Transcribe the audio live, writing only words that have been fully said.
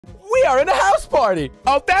We are in a house party.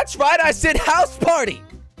 Oh, that's right. I said house party.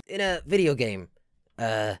 In a video game.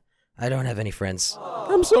 I don't have any friends.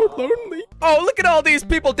 I'm so lonely. Oh, look at all these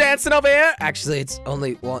people dancing over here. Actually, it's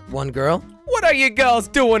only one girl. What are you girls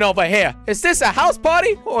doing over here? Is this a house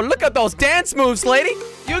party? Oh, look at those dance moves, lady.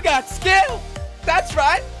 You got skill. That's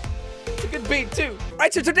right. It's a good beat, too. All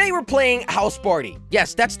right, so today we're playing House Party.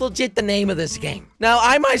 Yes, that's legit the name of this game. Now,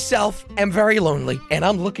 I myself am very lonely, and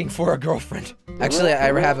I'm looking for a girlfriend. Actually,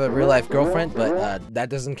 I have a real-life girlfriend, but that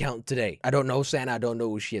doesn't count today. I don't know Santa. I don't know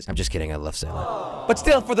who she is. I'm just kidding. I love Santa. But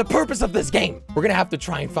still, for the purpose of this game, we're gonna have to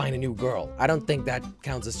try and find a new girl. I don't think that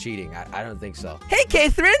counts as cheating. I don't think so. Hey,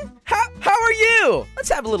 Catherine. How are you? Let's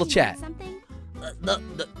have a little chat.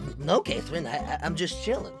 No, Catherine. I'm just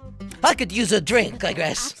chilling. I could use a drink, I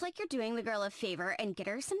guess. Act like you're doing the girl a favor and get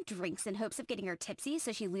her some drinks in hopes of getting her tipsy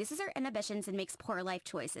so she loses her inhibitions and makes poor life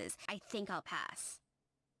choices. I think I'll pass.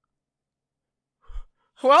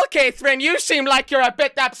 Well, Catherine, you seem like you're a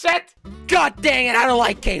bit upset. God dang it, I don't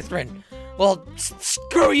like Catherine. Well,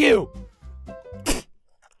 screw you.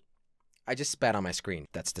 I just spat on my screen.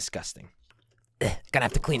 That's disgusting. Gonna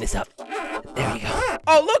have to clean this up. There you go.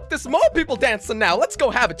 Oh, look, there's more people dancing now. Let's go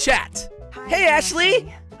have a chat. Hi, Hey,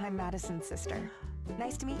 Ashley. I'm Madison's sister.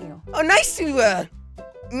 Nice to meet you. Oh, nice to,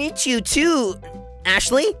 meet you too,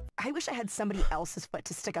 Ashley. I wish I had somebody else's foot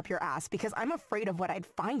to stick up your ass because I'm afraid of what I'd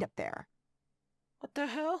find up there. What the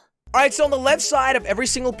hell? All right, so on the left side of every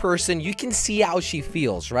single person, you can see how she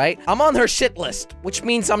feels, right? I'm on her shit list, which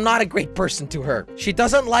means I'm not a great person to her. She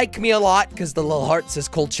doesn't like me a lot because the little heart says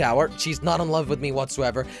cold shower. She's not in love with me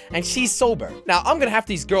whatsoever, and she's sober. Now, I'm gonna have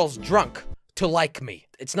these girls drunk to like me.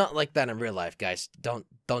 It's not like that in real life, guys. Don't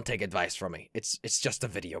take advice from me. It's just a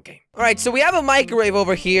video game. All right, so we have a microwave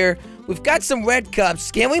over here. We've got some red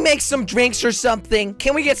cups. Can we make some drinks or something?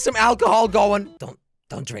 Can we get some alcohol going?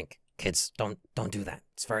 Don't drink. Kids, don't do that.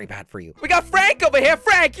 It's very bad for you. We got Frank over here.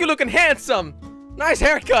 Frank, you looking handsome. Nice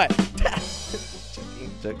haircut.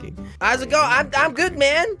 Joking. How's it going? I'm good,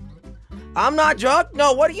 man. I'm not drunk.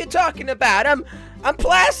 No, what are you talking about? I'm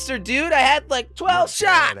plastered, dude. I had like 12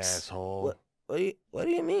 shots. Asshole. What do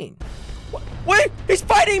you mean? Wait, he's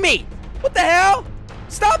fighting me. What the hell?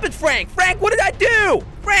 Stop it, Frank. Frank, what did I do?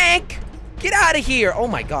 Frank, get out of here. Oh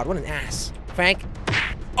my God, what an ass. Frank.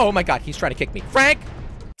 Oh my God, he's trying to kick me. Frank,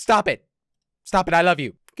 stop it. Stop it, I love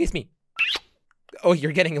you. Kiss me. Oh,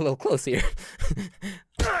 you're getting a little close here.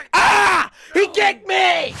 Ah! He kicked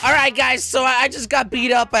me! All right, guys, so I just got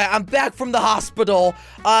beat up. I'm back from the hospital.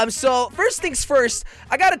 So first things first,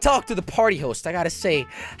 I gotta talk to the party host. I gotta say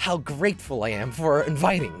how grateful I am for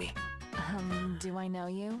inviting me. Do I know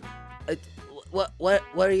you? What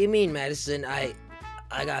do you mean, Madison? I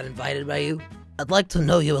got invited by you? I'd like to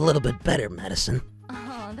know you a little bit better, Madison.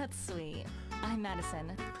 Oh, that's sweet. I'm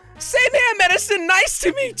Madison. Same here, Madison. Nice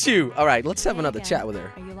to meet you. All right, let's have Hey another again. chat with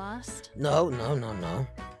her. Are you lost? No.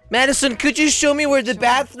 Madison, could you show me where the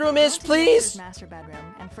bathroom is, please? Master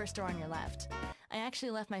bedroom and first door on your left. I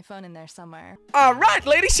actually left my phone in there somewhere. All right,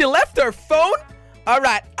 lady, she left her phone. All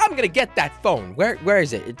right, I'm gonna get that phone. Where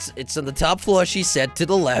is it? It's on the top floor, she said, to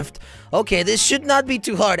the left. Okay, this should not be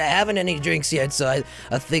too hard. I haven't any drinks yet, so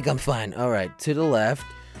I think I'm fine. All right, to the left.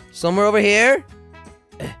 Somewhere over here.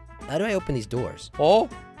 How do I open these doors? Oh,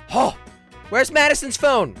 where's Madison's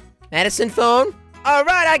phone? Madison phone? All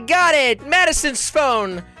right, I got it. Madison's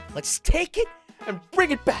phone. Let's take it and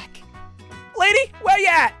bring it back. Lady, where you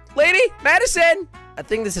at? Lady, Madison. I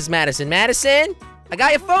think this is Madison. Madison, I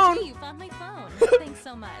got your phone. Hey, you found my phone. Thanks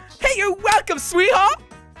so much. Hey, you're welcome, sweetheart.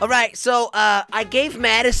 All right, so I gave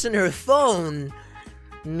Madison her phone.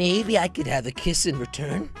 Maybe I could have a kiss in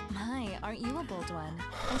return. Hi, aren't you a bold one?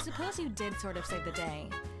 I suppose you did sort of save the day.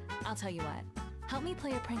 I'll tell you what. Help me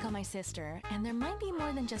play a prank on my sister, and there might be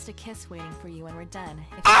more than just a kiss waiting for you when we're done,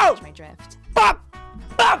 if you catch my drift. Bop!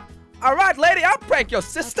 All right, lady, I'll prank your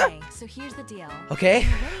sister. Okay, so here's the deal. Okay.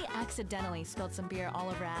 I really accidentally spilled some beer all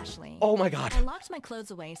over Ashley. Oh my God. I locked my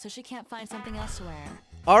clothes away so she can't find something else to wear.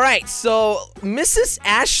 All right, so Mrs.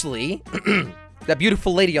 Ashley, that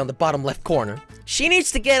beautiful lady on the bottom left corner, she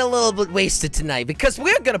needs to get a little bit wasted tonight because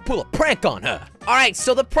we're gonna pull a prank on her. All right,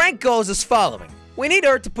 so the prank goes as following. We need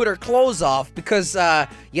her to put her clothes off because,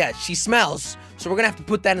 yeah, she smells. So we're gonna have to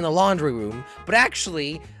put that in the laundry room. But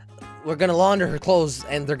actually, we're gonna launder her clothes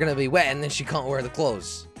and they're gonna be wet and then she can't wear the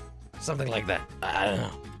clothes. Something like that. I don't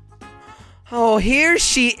know. Oh, here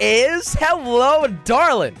she is. Hello,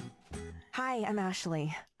 darling. Hi, I'm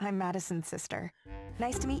Ashley. I'm Madison's sister.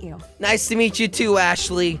 Nice to meet you. Nice to meet you too,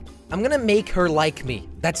 Ashley. I'm gonna make her like me.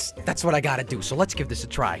 That's what I gotta do, so let's give this a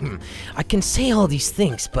try. I can say all these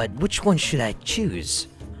things, but which one should I choose?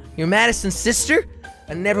 You're Madison's sister?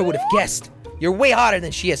 I never would have guessed. You're way hotter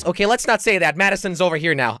than she is. Okay, let's not say that. Madison's over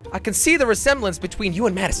here now. I can see the resemblance between you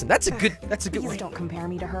and Madison. That's a good Please way. don't compare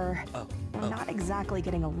me to her. We're not exactly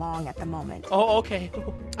getting along at the moment. Oh, okay.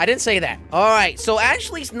 I didn't say that. All right, so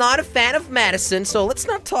Ashley's not a fan of Madison, so let's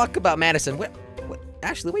not talk about Madison.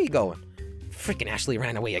 Ashley, where you going? Freaking Ashley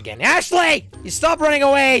ran away again. Ashley! You stop running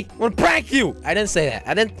away! I wanna prank you! I didn't say that.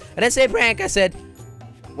 I didn't say prank. I said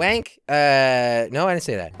wank. No, I didn't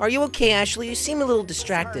say that. Are you okay, Ashley? You seem a little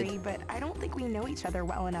distracted. Sorry, but I don't think we know each other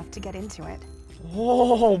well enough to get into it.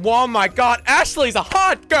 Oh my god, Ashley's a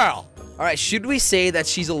hot girl! Alright, should we say that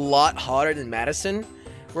she's a lot hotter than Madison?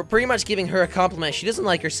 We're pretty much giving her a compliment. She doesn't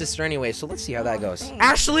like her sister anyway, so let's see how that goes. Thanks.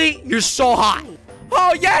 Ashley, you're so hot!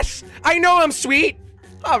 Oh yes! I know I'm sweet!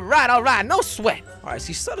 Alright, no sweat. Alright,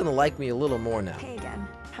 she's starting to like me a little more now. Hey again.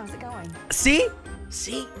 How's it going? See?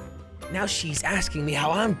 Now she's asking me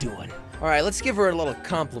how I'm doing. Alright, let's give her a little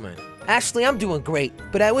compliment. Ashley, I'm doing great,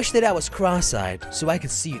 but I wish that I was cross-eyed so I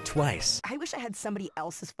could see you twice. I wish I had somebody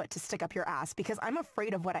else's foot to stick up your ass because I'm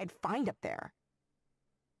afraid of what I'd find up there.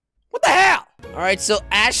 What the hell? Alright, so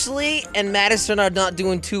Ashley and Madison are not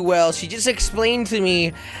doing too well. She just explained to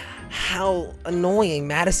me how annoying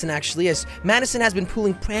Madison actually is. Madison has been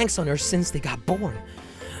pulling pranks on her since they got born.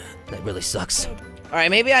 That really sucks. Alright,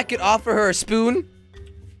 maybe I could offer her a spoon?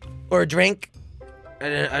 Or a drink? I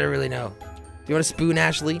don't really know. Do you want a spoon,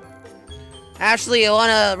 Ashley? Ashley, you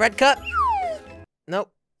want a red cup? Nope,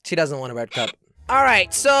 she doesn't want a red cup.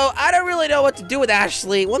 Alright, so I don't really know what to do with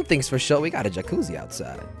Ashley. One thing's for sure, we got a jacuzzi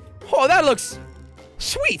outside. Oh, that looks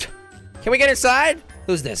sweet. Can we get inside?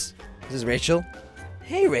 Who's this? This is Rachel.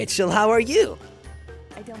 Hey, Rachel, how are you?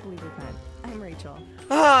 I don't believe we've met. I'm Rachel.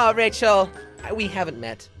 Ah, Rachel, we haven't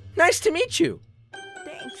met. Nice to meet you.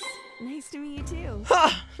 Thanks. Nice to meet you too.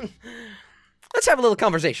 Ah, let's have a little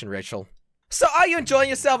conversation, Rachel. So, are you enjoying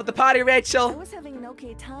yourself at the party, I Rachel? was having an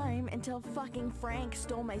okay time until fucking Frank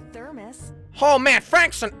stole my thermos. Oh man,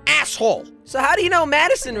 Frank's an asshole. So how do you know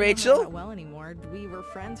Madison, Rachel? Not well anymore. We were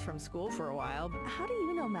friends from school for a while. How do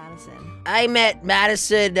you know Madison? I met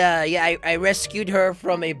Madison, I rescued her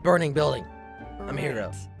from a burning building. I'm a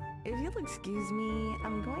hero. If you'll excuse me,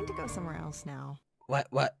 I'm going to go somewhere else now. What?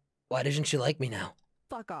 Why doesn't she like me now?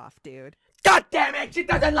 Fuck off, dude. God damn it, she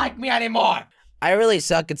doesn't like me anymore! I really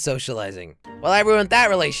suck at socializing. Well, I ruined that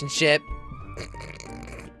relationship.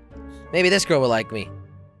 Maybe this girl will like me.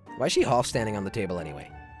 Why is she half standing on the table anyway?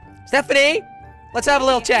 Stephanie! Let's have a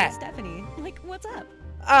little chat. Stephanie, what's up?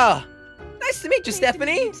 Oh, nice to meet you,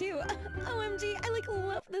 Stephanie. Nice to meet you too. OMG, I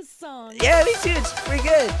love this song. Yeah, me too, it's pretty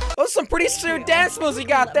good. Those some pretty smooth dance moves you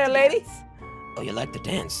got there, lady. Oh, you like to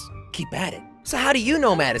dance? Keep at it. So how do you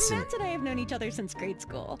know Madison? Matt and I have known each other since grade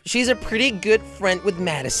school. She's a pretty good friend with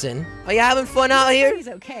Madison. Are you having fun out here? He's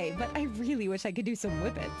okay, but I really wish I could do some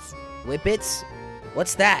whippets. Whippets?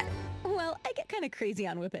 What's that? Well, I get kind of crazy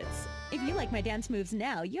on whippets. If you like my dance moves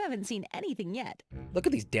now, you haven't seen anything yet. Look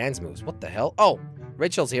at these dance moves. What the hell? Oh,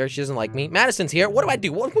 Rachel's here. She doesn't like me. Madison's here. What do I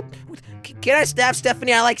do? What? Can I stab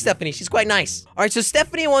Stephanie? I like Stephanie. She's quite nice. All right, so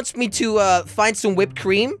Stephanie wants me to find some whipped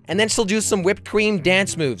cream, and then she'll do some whipped cream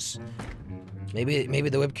dance moves. Maybe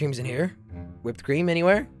the whipped cream's in here? Whipped cream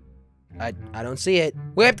anywhere? I don't see it.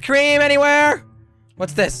 Whipped cream anywhere?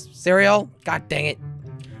 What's this? Cereal? God dang it.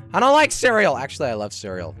 I don't like cereal. Actually, I love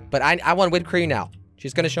cereal. But I want whipped cream now.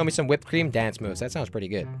 She's gonna show me some whipped cream dance moves. That sounds pretty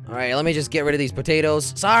good. All right, let me just get rid of these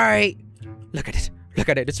potatoes. Sorry. Look at it. Look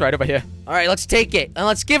at it. It's right over here. All right, let's take it. And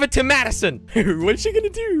let's give it to Madison. What is she gonna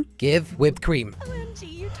do? Give whipped cream. OMG,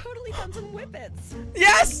 you totally done some whippets.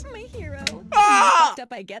 Yes! My hero. Ah! The more fucked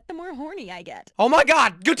up I get, the more horny I get. Oh my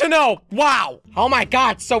god, good to know. Wow. Oh my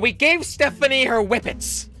god, so we gave Stephanie her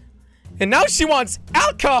whippets. And now she wants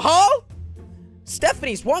alcohol?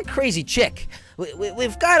 Stephanie,'s one crazy chick.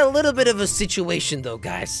 We've got a little bit of a situation though,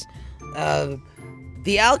 guys.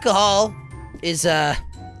 The alcohol is,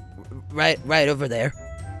 right over there.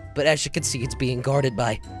 But as you can see, it's being guarded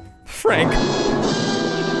by Frank.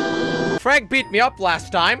 Frank beat me up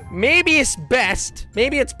last time. Maybe it's best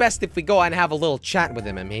if we go and have a little chat with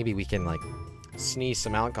him and maybe we can, like, sneeze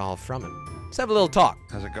some alcohol from him. Let's have a little talk.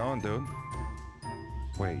 How's it going, dude?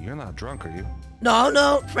 Wait, you're not drunk, are you?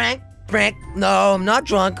 No, Frank, no, I'm not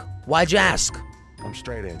drunk. Why'd you ask? I'm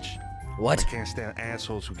straight edge. What? I can't stand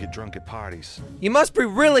assholes who get drunk at parties. You must be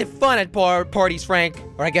really fun at parties, Frank.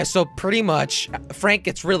 Or I guess so, pretty much. Frank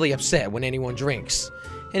gets really upset when anyone drinks.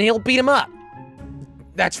 And he'll beat him up.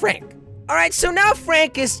 That's Frank. Alright, so now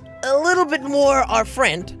Frank is a little bit more our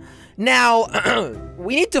friend. Now,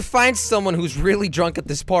 we need to find someone who's really drunk at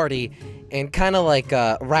this party and kind of like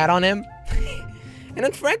rat on him. And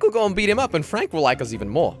then Frank will go and beat him up and Frank will like us even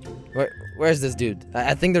more. Where's this dude?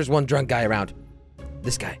 I think there's one drunk guy around.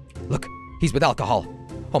 This guy. Look, He's with alcohol.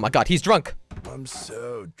 Oh my God, he's drunk. I'm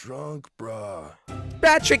so drunk, bruh.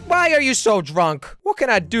 Patrick, why are you so drunk? What can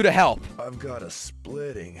I do to help? I've got a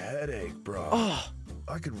splitting headache, bruh. Oh.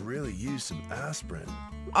 I could really use some aspirin.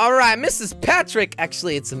 All right, Mrs. Patrick.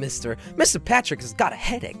 Actually, it's a Mr. Mr. Patrick has got a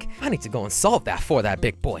headache. I need to go and solve that for that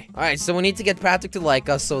big boy. All right, so we need to get Patrick to like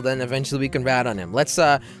us, so then eventually we can rat on him. Let's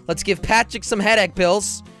give Patrick some headache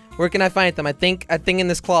pills. Where can I find them? I think in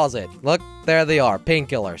this closet. Look, there they are,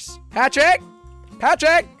 painkillers. Patrick,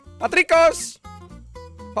 Patricos.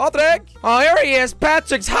 Patrick. Oh, here he is.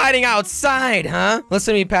 Patrick's hiding outside, huh?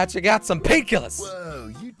 Listen to me, Patrick. Got some painkillers.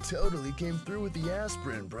 Whoa, you totally came through with the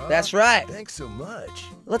aspirin, bro. That's right. Thanks so much.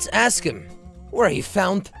 Let's ask him where he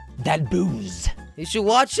found that booze. You should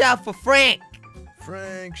watch out for Frank.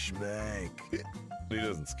 Frank Schmank. He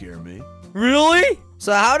doesn't scare me. Really?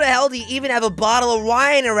 So how the hell do you even have a bottle of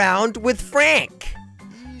wine around with Frank?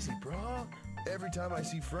 Easy, bro. Every time I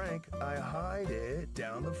see Frank, I hide it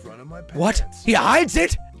down the front of my pants. What? He hides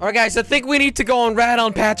it? All right, guys, I think we need to go and rat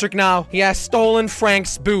on Patrick now. He has stolen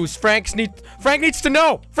Frank's booze. Frank needs to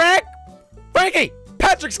know. Frankie,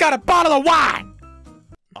 Patrick's got a bottle of wine.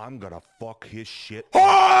 I'm gonna fuck his shit.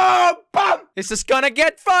 Oh, bum! This is gonna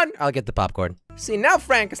get fun. I'll get the popcorn. See, now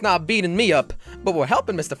Frank is not beating me up, but we're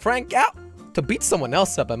helping Mr. Frank out to beat someone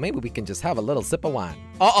else up, and maybe we can just have a little sip of wine.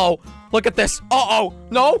 Uh-oh, look at this. Uh-oh,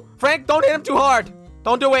 no, Frank, don't hit him too hard.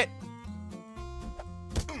 Don't do it.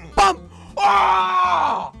 Bum!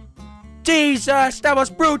 Oh! Jesus, that was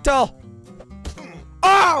brutal.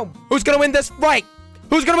 Oh! Who's gonna win this fight?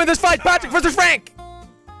 Who's gonna win this fight? Patrick versus Frank!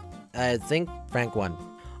 I think Frank won.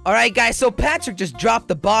 All right, guys, so Patrick just dropped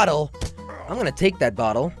the bottle. I'm gonna take that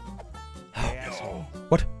bottle. Hey, asshole.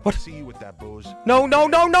 What? See you with that booze. No!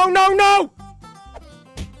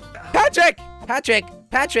 Patrick!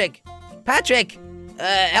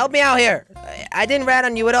 Help me out here. I didn't rat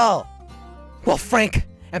on you at all. Well, Frank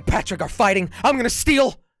and Patrick are fighting. I'm gonna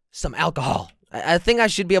steal some alcohol. I think I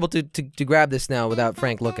should be able to grab this now without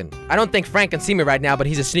Frank looking. I don't think Frank can see me right now, but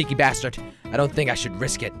he's a sneaky bastard. I don't think I should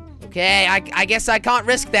risk it. Okay, I guess I can't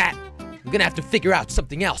risk that. I'm gonna have to figure out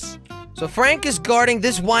something else. So Frank is guarding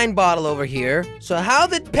this wine bottle over here. So how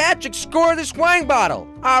did Patrick score this wine bottle?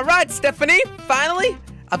 All right, Stephanie, finally,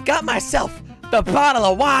 I've got myself the bottle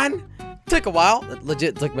of wine. Took a while. It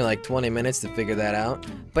legit took me like 20 minutes to figure that out.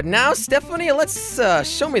 But now, Stephanie, let's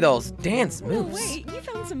show me those dance moves. Oh, wait, you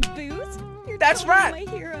found some booze? You're That's totally right.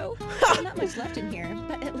 my hero. Not much left in here,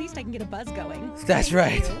 but at least I can get a buzz going. That's Thank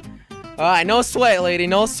right. you. All right, no sweat, lady,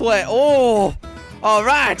 no sweat. Oh, all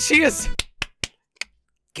right, she is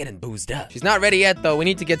getting boozed up. She's not ready yet, though. We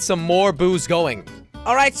need to get some more booze going.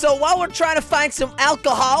 All right, so while we're trying to find some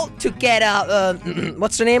alcohol to get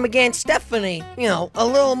what's her name again? Stephanie, you know, a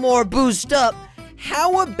little more boozed up,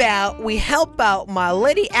 how about we help out my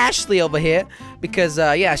lady Ashley over here? Because,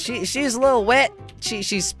 yeah, she's a little wet. She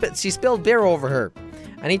spilled beer over her.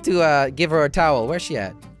 I need to, give her a towel. Where's she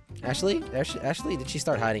at? Ashley? Ashley? Did she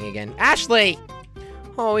start hiding again? Ashley!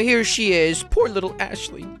 Oh, here she is. Poor little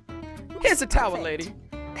Ashley. Here's a towel, lady.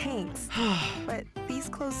 Thanks. But these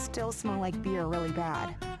clothes still smell like beer really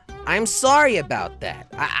bad. I'm sorry about that.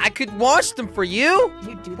 I could wash them for you.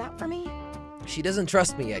 You'd do that for me? She doesn't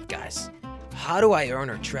trust me yet, guys. How do I earn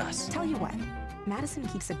her trust? Tell you what, Madison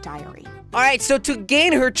keeps a diary. Alright, so to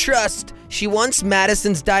gain her trust, she wants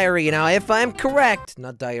Madison's diary. Now, if I'm correct,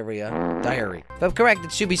 not diarrhea, diary. If I'm correct,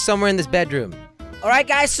 it should be somewhere in this bedroom. Alright,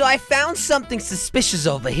 guys, so I found something suspicious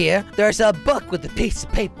over here. There's a book with a piece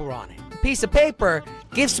of paper on it. The piece of paper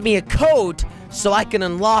gives me a code so I can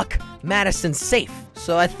unlock Madison's safe.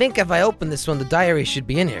 So I think if I open this one, the diary should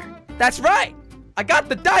be in here. That's right! I got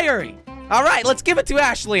the diary! Alright, let's give it to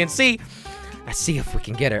Ashley and see if we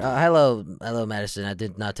can get her. Hello, Madison. I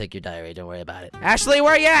did not take your diary. Don't worry about it. Ashley,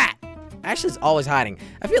 where you at? Ashley's always hiding.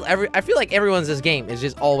 I feel like everyone's in this game is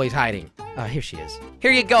just always hiding. Here she is.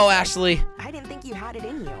 Here you go, Ashley. I didn't think you had it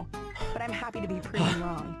in you, but I'm happy to be proven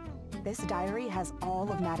wrong. This diary has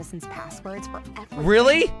all of Madison's passwords for everything.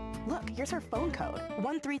 Really? Look, here's her phone code,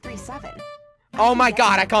 1337. Oh my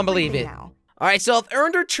God, I can't believe it. Now. All right, so I've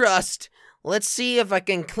earned her trust. Let's see if I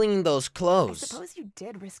can clean those I clothes. suppose you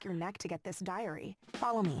did risk your neck to get this diary.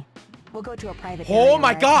 Follow me. We'll go to a private Oh area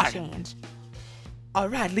my where I God. can change. All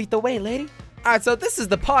right, lead the way, lady. All right, so this is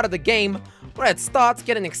the part of the game where it starts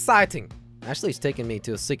getting exciting. Ashley's taking me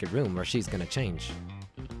to a secret room where she's gonna change.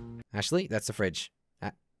 Ashley, that's the fridge.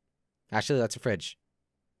 Ashley, that's the fridge.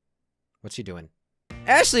 What's she doing?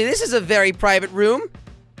 Ashley, this is a very private room.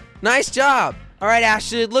 Nice job. All right,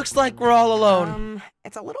 Ashley, it looks like we're all alone.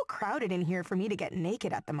 It's a little crowded in here for me to get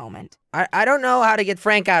naked at the moment. I don't know how to get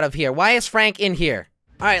Frank out of here. Why is Frank in here?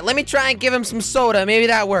 All right, let me try and give him some soda. Maybe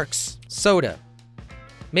that works. Soda.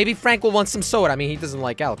 Maybe Frank will want some soda. I mean, he doesn't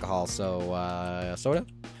like alcohol, so, soda?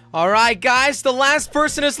 All right, guys, the last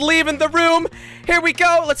person is leaving the room. Here we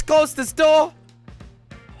go. Let's close this door.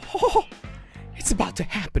 Oh, it's about to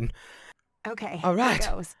happen. Okay, All right.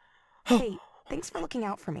 here goes. Hey, thanks for looking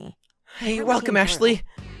out for me. Hey, You're welcome, looking through. Ashley.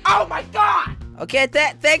 Oh my God! Okay,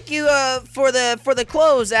 thank you for the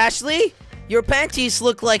clothes, Ashley. Your panties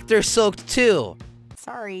look like they're soaked too.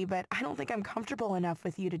 Sorry, but I don't think I'm comfortable enough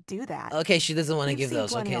with you to do that. Okay, she doesn't want to You've give seen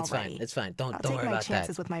those. plenty Okay, it's already. fine. It's fine. Don't I'll worry take my about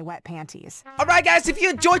chances that. with my wet panties. All right, guys, if you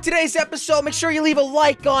enjoyed today's episode, make sure you leave a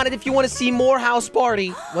like on it if you want to see more House Party.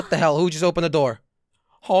 What the hell? Who just opened the door?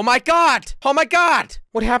 Oh my God! Oh my God!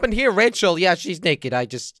 What happened here? Rachel, yeah, she's naked. I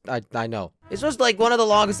know. This was like one of the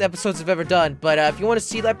longest episodes I've ever done, but if you want to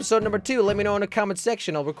see episode number 2, let me know in the comment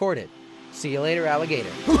section. I'll record it. See you later, alligator.